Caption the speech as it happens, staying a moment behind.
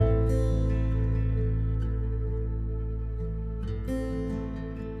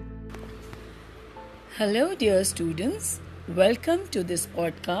Hello, dear students. Welcome to this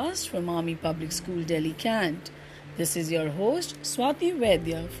podcast from Army Public School, Delhi, Kant. This is your host, Swati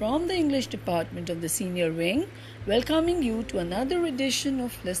Vaidya from the English Department of the Senior Wing, welcoming you to another edition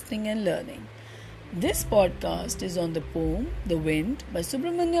of Listening and Learning. This podcast is on the poem The Wind by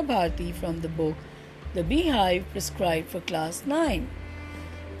Subramanya Bharti from the book The Beehive Prescribed for Class 9.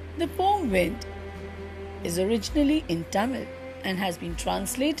 The poem Wind is originally in Tamil and has been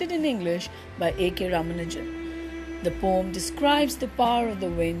translated in English by A.K. Ramanujan. The poem describes the power of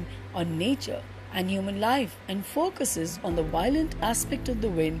the wind on nature and human life and focuses on the violent aspect of the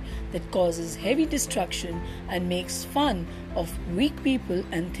wind that causes heavy destruction and makes fun of weak people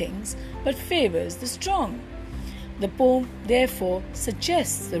and things but favors the strong. The poem therefore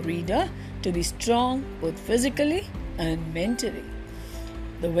suggests the reader to be strong both physically and mentally.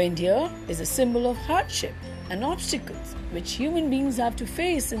 The wind here is a symbol of hardship and obstacles which human beings have to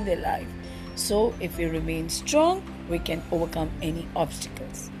face in their life. So, if we remain strong, we can overcome any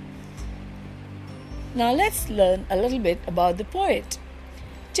obstacles. Now, let's learn a little bit about the poet.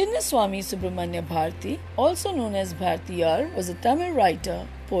 Chinnaswamy Subramanya Bharti, also known as Bhartiyar, was a Tamil writer,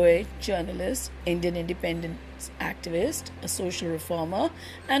 poet, journalist, Indian independence activist, a social reformer,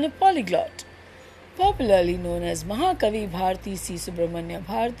 and a polyglot. Popularly known as Mahakavi Bharti C. Subramanya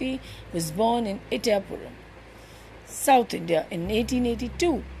Bharti, was born in Ittayapuram, South India in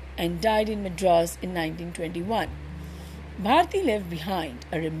 1882 and died in Madras in 1921. Bharti left behind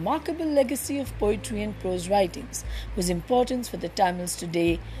a remarkable legacy of poetry and prose writings whose importance for the Tamils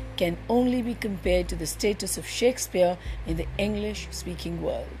today can only be compared to the status of Shakespeare in the English-speaking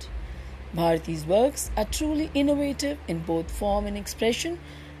world. Bharti's works are truly innovative in both form and expression,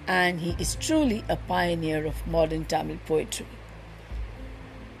 and he is truly a pioneer of modern Tamil poetry.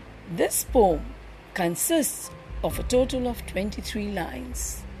 This poem consists of a total of 23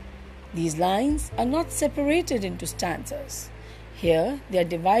 lines. These lines are not separated into stanzas. Here, they are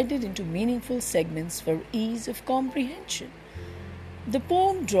divided into meaningful segments for ease of comprehension. The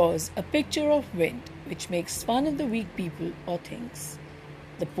poem draws a picture of wind which makes fun of the weak people or things.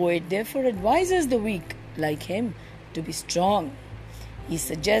 The poet therefore advises the weak, like him, to be strong. He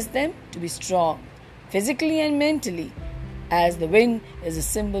suggests them to be strong, physically and mentally, as the wind is a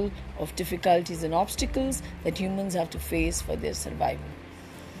symbol of difficulties and obstacles that humans have to face for their survival.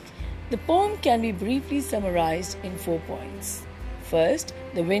 The poem can be briefly summarized in 4 points. First,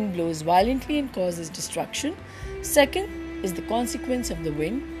 the wind blows violently and causes destruction. Second is the consequence of the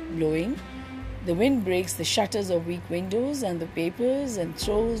wind blowing. The wind breaks the shutters of weak windows and the papers and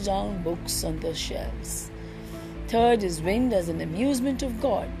throws down books on the shelves. Third is wind as an amusement of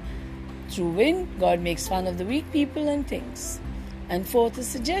God. Through wind, God makes fun of the weak people and things. And fourth is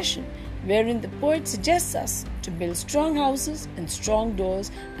suggestion, wherein the poet suggests us to build strong houses and strong doors,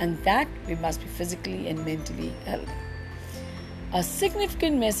 and that we must be physically and mentally healthy. A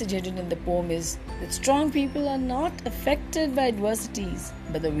significant message hidden in the poem is that strong people are not affected by adversities,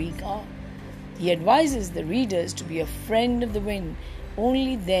 but the weak are. He advises the readers to be a friend of the wind.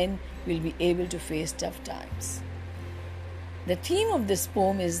 Only then we'll be able to face tough times. The theme of this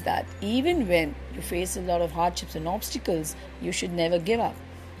poem is that even when you face a lot of hardships and obstacles, you should never give up.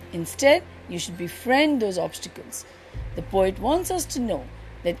 Instead, you should befriend those obstacles. The poet wants us to know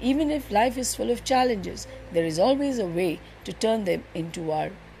that even if life is full of challenges, there is always a way to turn them into our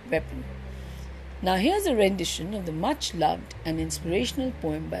weapon. Now here's a rendition of the much loved and inspirational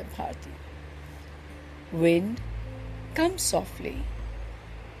poem by Bharti. Wind, come softly.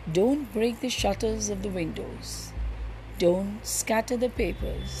 Don't break the shutters of the windows. Don't scatter the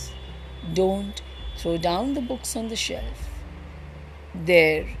papers. Don't throw down the books on the shelf.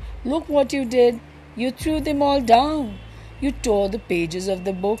 There, look what you did. You threw them all down. You tore the pages of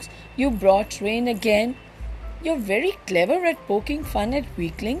the books. You brought rain again. You're very clever at poking fun at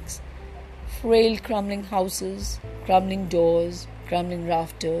weaklings. Frail crumbling houses, crumbling doors, crumbling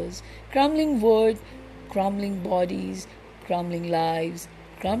rafters, crumbling wood, crumbling bodies, crumbling lives,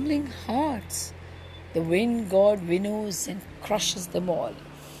 crumbling hearts. The wind god winnows and crushes them all.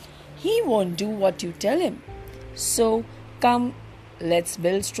 He won't do what you tell him. So come, let's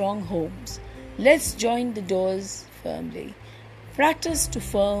build strong homes. Let's join the doors firmly. Practice to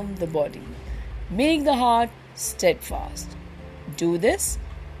firm the body. Make the heart steadfast. Do this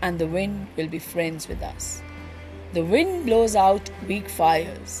and the wind will be friends with us. The wind blows out weak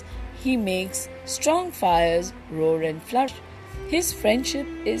fires. He makes strong fires roar and flourish. His friendship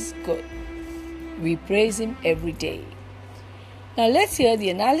is good. We praise him every day. Now let's hear the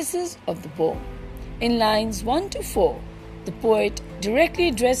analysis of the poem. In lines 1 to 4, the poet directly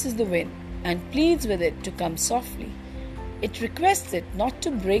addresses the wind and pleads with it to come softly. it requests it not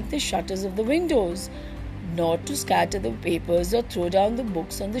to break the shutters of the windows, nor to scatter the papers or throw down the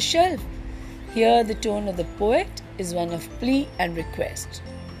books on the shelf. Here the tone of the poet is one of plea and request.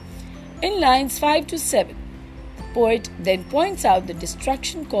 In lines 5 to 7, the poet then points out the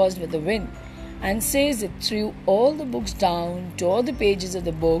destruction caused by the wind and says it threw all the books down, tore the pages of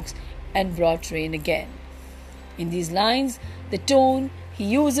the books, and brought rain again. In these lines, the tone he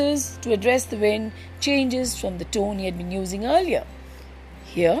uses to address the wind changes from the tone he had been using earlier.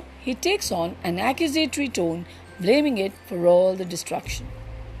 Here, he takes on an accusatory tone, blaming it for all the destruction.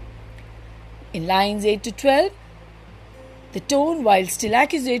 In lines 8 to 12, the tone, while still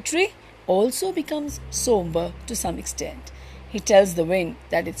accusatory, also becomes somber to some extent. He tells the wind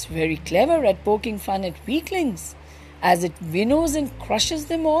that it's very clever at poking fun at weaklings, as it winnows and crushes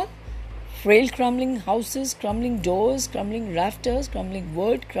them all. Frail crumbling houses, crumbling doors, crumbling rafters, crumbling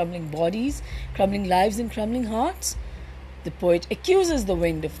wood, crumbling bodies, crumbling lives and crumbling hearts. The poet accuses the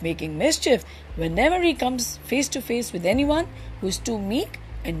wind of making mischief whenever he comes face to face with anyone who is too meek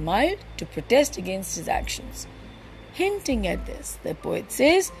and mild to protest against his actions. Hinting at this, the poet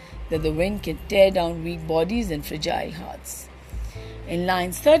says that the wind can tear down weak bodies and fragile hearts. In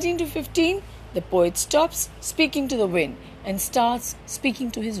lines 13 to 15, the poet stops speaking to the wind and starts speaking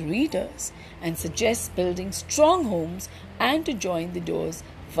to his readers and suggests building strong homes and to join the doors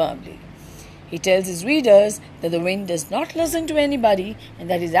firmly. He tells his readers that the wind does not listen to anybody and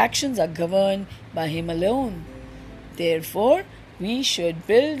that his actions are governed by him alone. Therefore, we should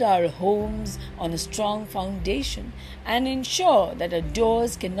build our homes on a strong foundation and ensure that our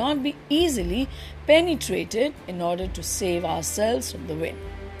doors cannot be easily penetrated in order to save ourselves from the wind.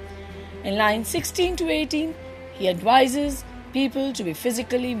 In lines 16 to 18, he advises people to be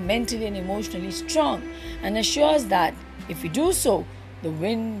physically, mentally and emotionally strong and assures that if we do so, the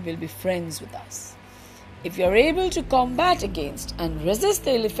wind will be friends with us. If you are able to combat against and resist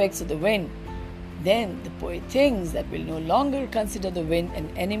the ill effects of the wind, then the poet thinks that we'll no longer consider the wind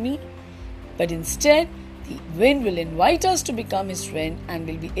an enemy, but instead the wind will invite us to become his friend and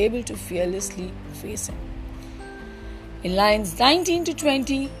will be able to fearlessly face him. In lines 19 to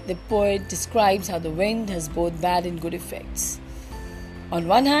 20, the poet describes how the wind has both bad and good effects. On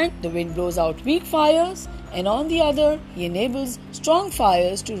one hand, the wind blows out weak fires, and on the other, he enables strong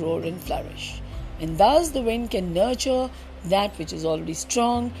fires to roar and flourish. And thus the wind can nurture that which is already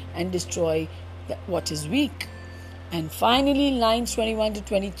strong and destroy what is weak. And finally, in lines 21 to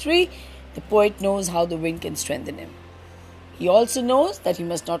 23, the poet knows how the wind can strengthen him. He also knows that he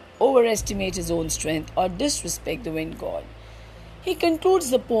must not overestimate his own strength or disrespect the wind god. He concludes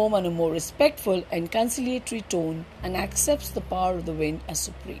the poem on a more respectful and conciliatory tone and accepts the power of the wind as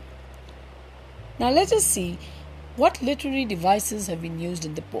supreme. Now let us see what literary devices have been used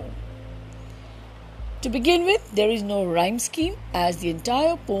in the poem. To begin with, there is no rhyme scheme as the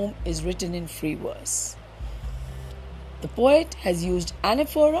entire poem is written in free verse. The poet has used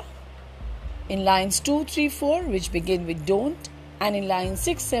anaphora in lines 2, 3, 4 which begin with don't, and in lines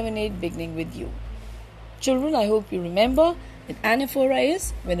 6, 7, 8 beginning with you. Children, I hope you remember that anaphora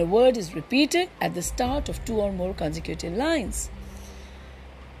is when a word is repeated at the start of 2 or more consecutive lines.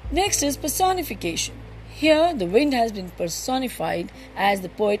 Next is personification. Here the wind has been personified as the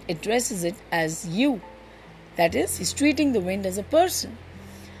poet addresses it as you. That is, he's treating the wind as a person.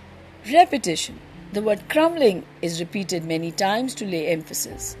 Repetition. The word crumbling is repeated many times to lay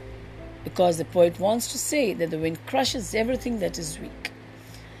emphasis, because the poet wants to say that the wind crushes everything that is weak.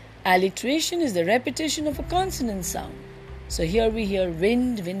 Alliteration is the repetition of a consonant sound. So here we hear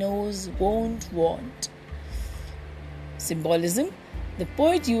wind, winnows, won't, want. Symbolism. The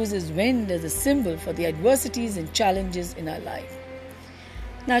poet uses wind as a symbol for the adversities and challenges in our life.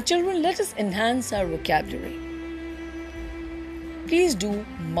 Now children, let us enhance our vocabulary. Please do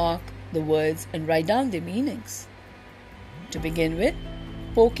mark the words and write down their meanings. To begin with,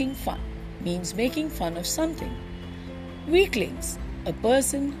 poking fun means making fun of something. Weaklings, a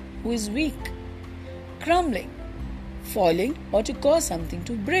person who is weak. Crumbling, falling or to cause something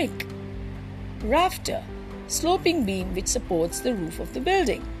to break. Rafter, sloping beam which supports the roof of the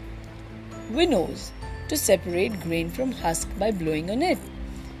building. Winnows, to separate grain from husk by blowing on it.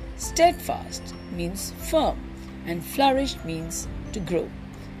 Steadfast means firm, and flourish means to grow.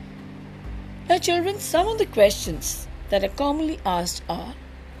 Now children, some of the questions that are commonly asked are: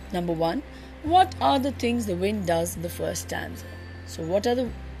 number 1, what are the things the wind does in the first stanza? So what are the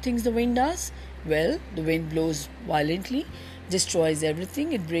things the wind does? Well, the wind blows violently, destroys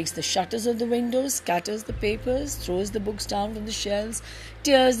everything. It breaks the shutters of the windows, scatters the papers, throws the books down from the shelves,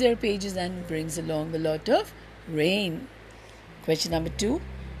 tears their pages and brings along a lot of rain. Question number 2,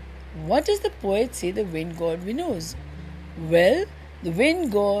 what does the poet say the wind god winnows? Well, the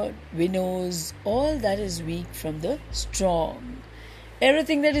wind god winnows all that is weak from the strong.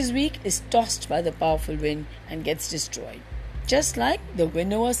 Everything that is weak is tossed by the powerful wind and gets destroyed. Just like the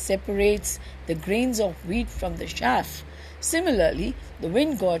winnower separates the grains of wheat from the chaff, similarly, the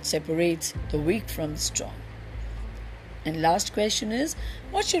wind god separates the weak from the strong. And last question is,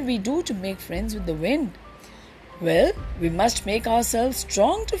 what should we do to make friends with the wind? Well, we must make ourselves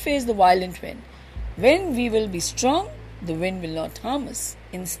strong to face the violent wind. When we will be strong, the wind will not harm us.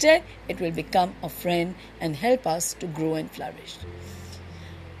 Instead, it will become a friend and help us to grow and flourish.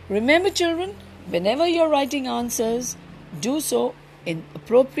 Remember, children, whenever you're writing answers, do so in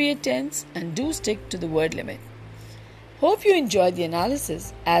appropriate tense and do stick to the word limit. Hope you enjoyed the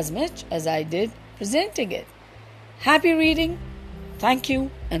analysis as much as I did presenting it. Happy reading, thank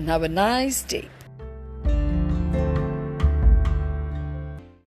you, and have a nice day.